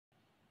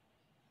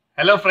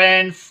Hello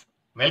friends,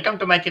 welcome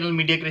to my channel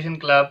Media Creation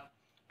Club.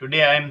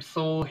 Today I am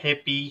so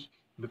happy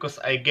because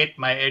I get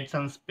my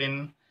AdSense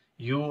pin.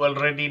 You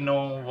already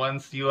know,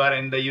 once you are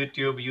in the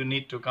YouTube, you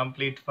need to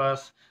complete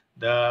first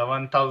the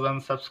 1000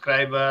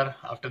 subscriber.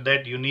 After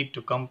that you need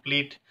to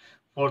complete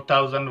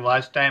 4000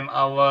 watch time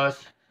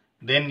hours.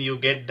 Then you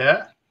get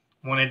the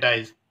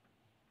monetize.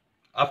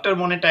 After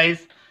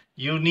monetize,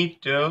 you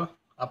need to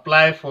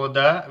apply for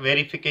the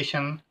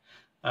verification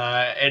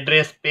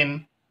address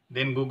pin.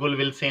 Then Google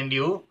will send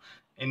you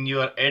in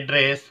your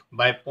address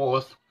by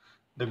post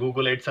the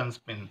Google AdSense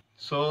pin.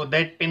 So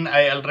that pin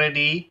I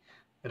already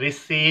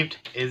received.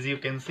 As you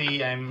can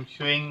see, I'm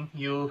showing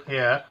you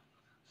here.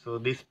 So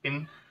this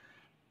pin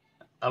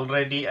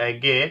already I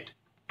get.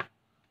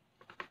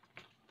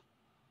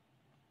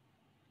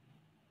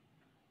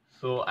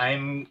 So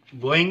I'm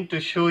going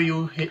to show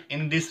you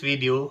in this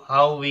video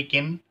how we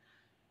can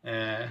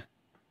uh,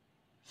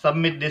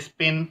 submit this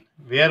pin,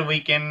 where we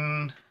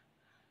can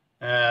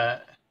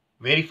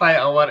verify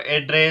our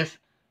address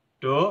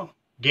to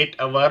get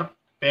our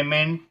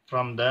payment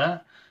from the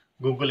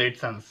Google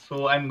AdSense.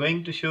 So I'm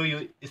going to show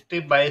you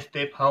step by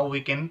step how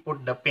we can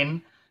put the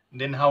pin,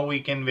 then how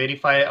we can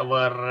verify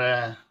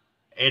our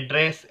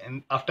address,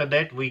 and after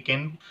that we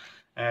can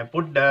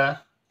put the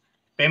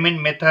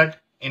payment method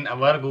in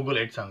our Google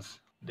AdSense.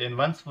 Then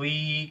once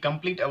we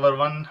complete our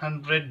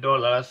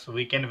 $100,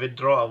 we can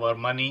withdraw our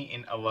money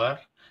in our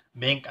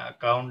bank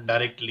account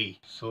directly.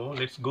 So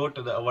let's go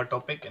to our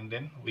topic and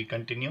then we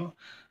continue.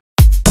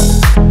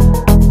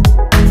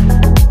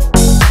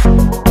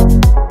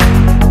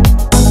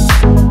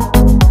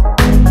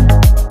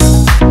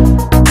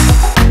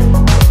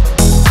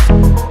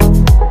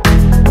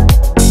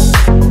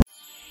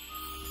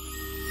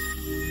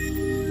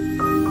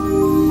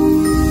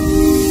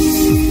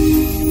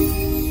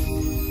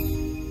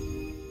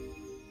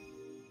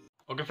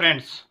 Okay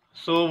friends,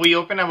 so we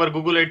open our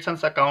Google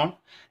AdSense account.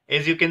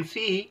 As you can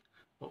see,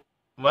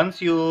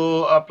 once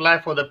you apply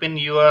for the pin,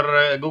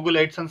 your Google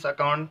AdSense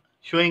account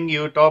showing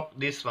you top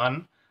this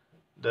one,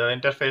 the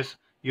interface,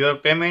 your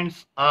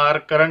payments are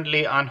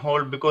currently on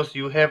hold because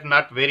you have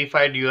not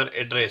verified your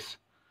address.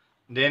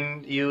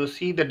 Then you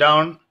see the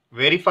down,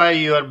 verify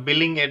your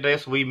billing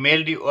address. We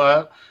mailed you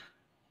a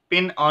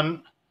pin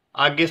on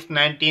August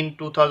 19,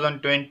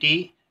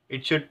 2020.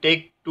 It should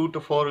take 2 to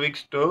 4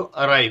 weeks to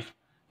arrive.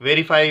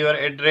 Verify your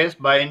address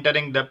by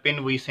entering the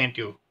pin we sent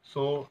you.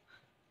 So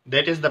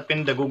that is the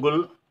pin the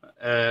Google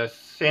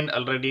sent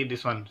already,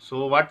 this one.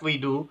 So what we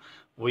do,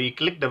 we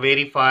click the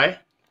verify.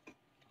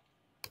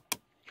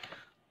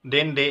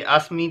 Then they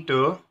ask me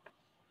to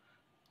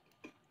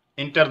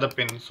enter the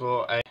pin.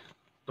 So I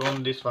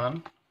open this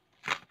one.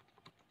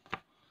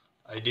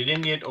 I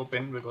didn't yet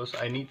open because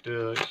I need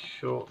to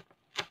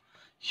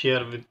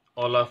share with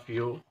all of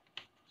you.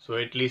 So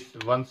at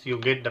least once you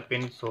get the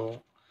pin,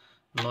 so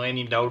no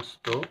any doubts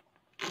though.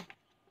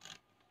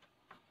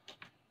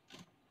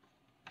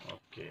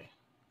 Okay.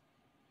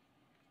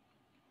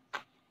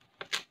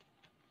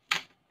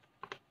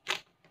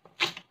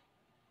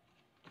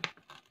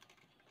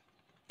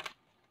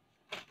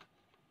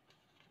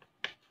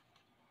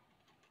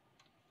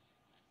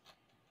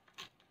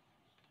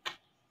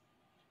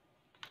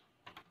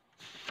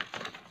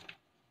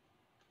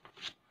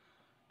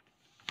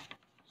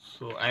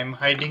 So I'm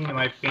hiding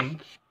my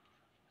pin.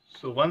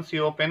 So once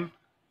you open,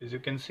 as you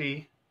can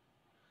see,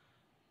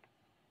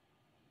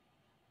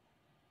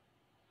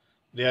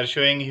 they are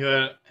showing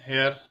here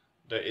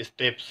the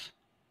steps.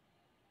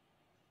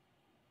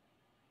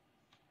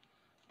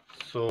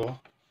 So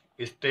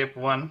step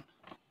 1,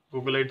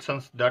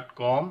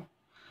 googleadsense.com.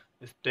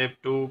 Step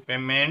 2,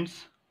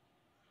 payments.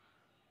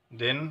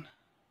 Then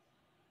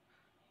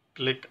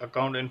click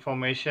account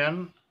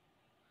information.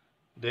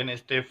 Then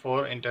step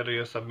 4, enter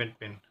your submit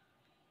pin.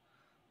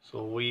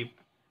 So we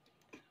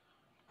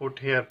put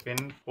here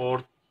pin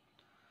 4.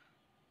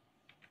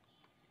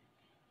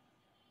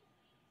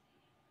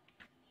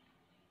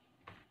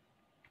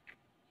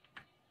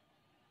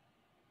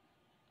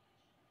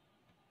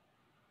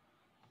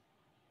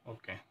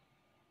 Okay.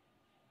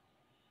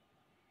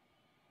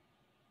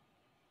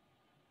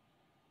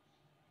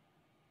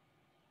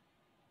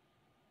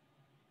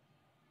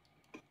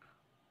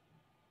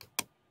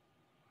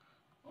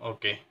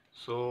 Okay,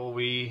 so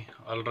we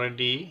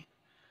already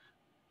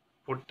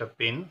put the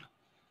pin.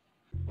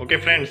 Okay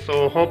friends,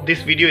 so hope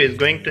this video is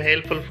going to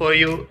helpful for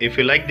you. If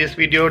you like this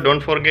video,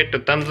 don't forget to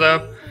thumbs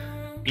up.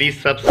 Please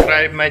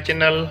subscribe my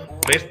channel,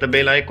 press the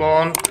bell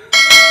icon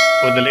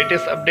for the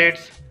latest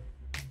updates.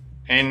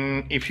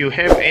 And if you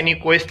have any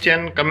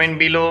question, comment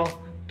below.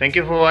 Thank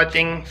you for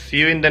watching. See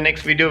you in the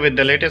next video with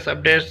the latest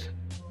updates.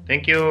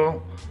 Thank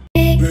you.